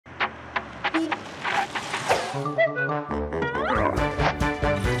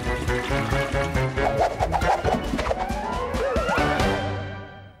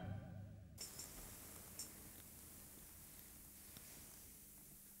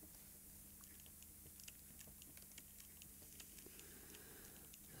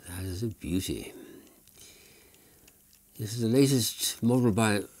There's a beauty. This is the latest model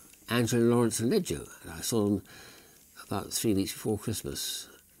by Angela Lawrence and Ledger. I saw them about 3 weeks before Christmas,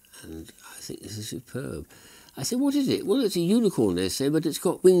 and I think this is superb. I said, what is it? Well, it's a unicorn, they say, but it's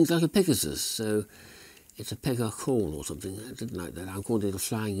got wings like a Pegasus, so it's a pegacorn or something. I didn't like that. I called it a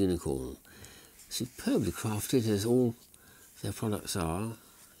flying unicorn. Superbly crafted, as all their products are.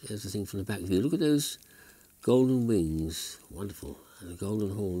 There's the thing from the back view. Look at those golden wings. Wonderful. And a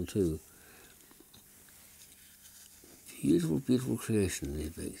golden horn, too. Beautiful, beautiful creation,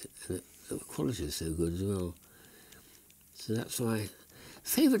 these bakes. And the quality is so good as well. So that's my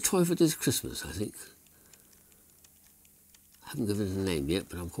favourite toy for this Christmas, I think. I haven't given it a name yet,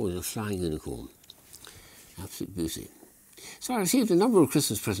 but I'm calling it a flying unicorn. Absolute beauty. So I received a number of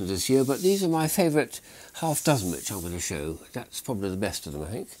Christmas presents this year, but these are my favourite half dozen which I'm going to show. That's probably the best of them, I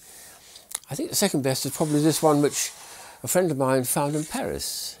think. I think the second best is probably this one, which a friend of mine found in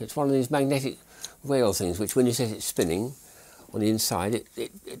Paris. It's one of these magnetic rail things, which when you set it spinning on the inside,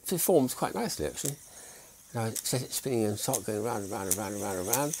 it performs quite nicely, actually. And I set it spinning and start going round and round and round and round and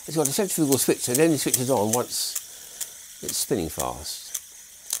round. It's got a centrifugal switch, so it only switches on once it's spinning fast.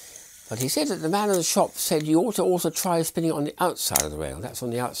 But he said that the man in the shop said you ought to also try spinning on the outside of the rail. That's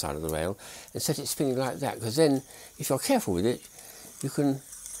on the outside of the rail, and set it spinning like that, because then, if you're careful with it, you can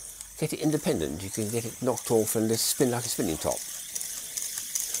get it independent. You can get it knocked off and just spin like a spinning top.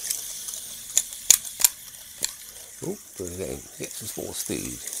 Oh, do it again. Get some small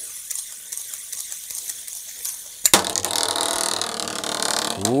speed.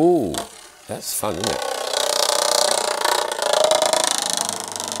 Ooh, that's fun, isn't it?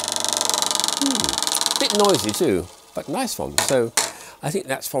 Bit noisy too, but nice one. So I think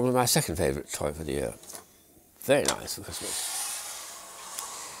that's probably my second favourite toy for the year. Very nice for Christmas.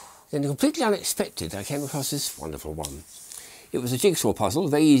 Then completely unexpected, I came across this wonderful one. It was a jigsaw puzzle,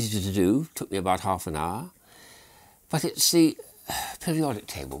 very easy to do, took me about half an hour. But it's the periodic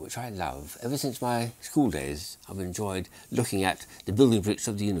table, which I love. Ever since my school days, I've enjoyed looking at the building bricks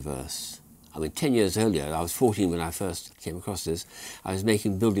of the universe. I mean, 10 years earlier, I was 14 when I first came across this. I was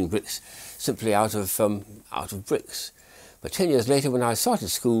making building bricks simply out of bricks. But 10 years later, when I started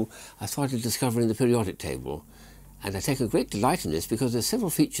school, I started discovering the periodic table. And I take a great delight in this because there's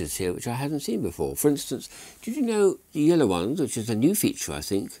several features here which I hadn't seen before. For instance, did you know the yellow ones, which is a new feature, I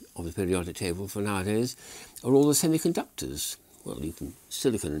think, of the periodic table for nowadays, are all the semiconductors? Well, you can,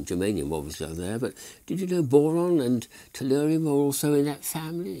 silicon and germanium obviously are there, but did you know boron and tellurium are also in that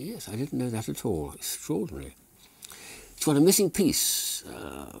family? Yes, I didn't know that at all. Extraordinary. It's got a missing piece.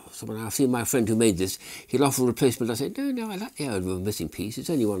 So when I've seen my friend who made this, he'll offer a replacement. I said, no, I like the idea of a missing piece. It's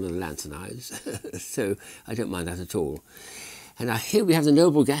only one of the lanthanides, so I don't mind that at all. And here we have the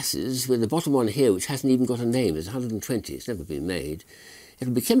noble gases, with the bottom one here, which hasn't even got a name. It's 120. It's never been made.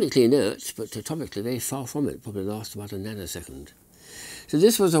 It'll be chemically inert, but atomically very far from it. Probably lasts about a nanosecond. So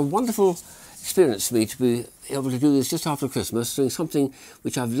this was a wonderful experience for me to be able to do this just after Christmas, doing something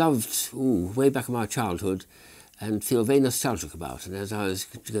which I've loved way back in my childhood and feel very nostalgic about. And as I was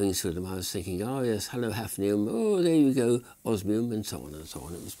going through them, I was thinking, oh yes, hello hafnium, oh there you go, osmium, and so on and so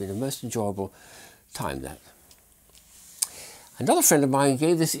on. It's been a most enjoyable time, that. Another friend of mine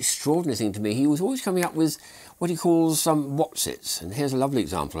gave this extraordinary thing to me. He was always coming up with what he calls whatsits, and here's a lovely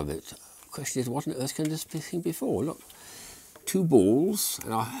example of it. The question is, what on earth can this thing be for? Look, 2 balls,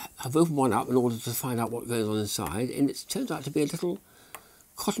 and I've opened one up in order to find out what goes on inside, and it turns out to be a little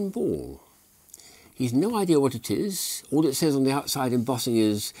cotton ball. He's no idea what it is. All it says on the outside embossing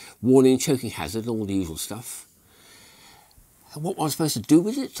is warning, choking hazard, and all the usual stuff. And what was I supposed to do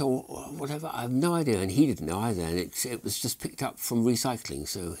with it, or whatever, I have no idea, and he didn't know either, and it was just picked up from recycling,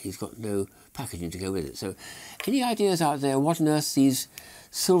 so he's got no packaging to go with it. So any ideas out there, what on earth these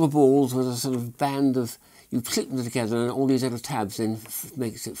silver balls with a sort of band of, you click them together and all these little tabs then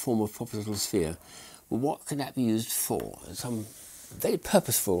makes it form a proper little sphere. Well, what can that be used for? Some very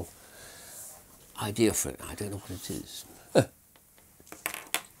purposeful idea for it. I don't know what it is.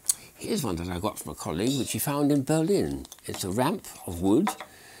 Here's one that I got from a colleague, which he found in Berlin. It's a ramp of wood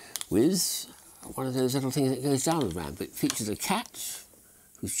with one of those little things that goes down the ramp. It features a cat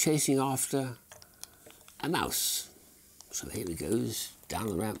who's chasing after a mouse. So here he goes, down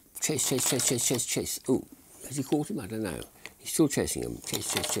the ramp. Chase, chase, chase, chase, chase, chase. Oh, has he caught him? I don't know. He's still chasing him.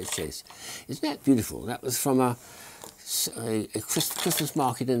 Chase, chase, chase, chase. Isn't that beautiful? That was from a Christmas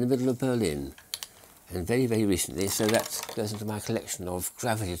market in the middle of Berlin. And very, very recently, so that goes into my collection of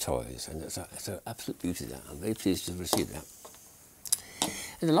gravity toys, and it's an absolute beauty, that. I'm very pleased to have received that.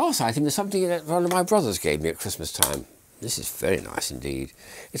 And the last item is something that one of my brothers gave me at Christmas time. This is very nice indeed.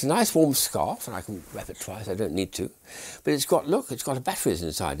 It's a nice warm scarf, and I can wrap it twice, I don't need to. But it's got, look, it's got batteries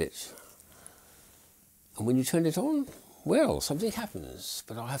inside it. And when you turn it on, well, something happens.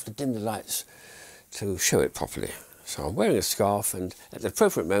 But I'll have to dim the lights to show it properly. So I'm wearing a scarf, and at the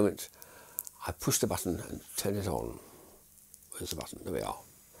appropriate moment, I push the button and turn it on. Where's the button? There we are.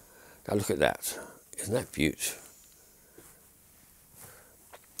 Now look at that. Isn't that beaut?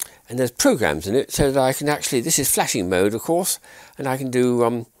 And there's programs in it so that I can actually, this is flashing mode of course, and I can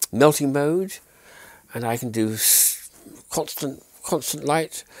do melting mode, and I can do constant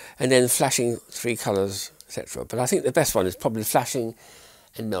light, and then flashing 3 colours, etc. But I think the best one is probably flashing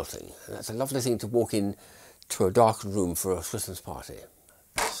and melting. And that's a lovely thing to walk in to a darkened room for a Christmas party.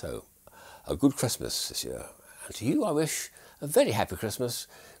 So, a good Christmas this year. And to you I wish a very happy Christmas,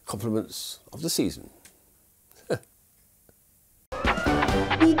 compliments of the season.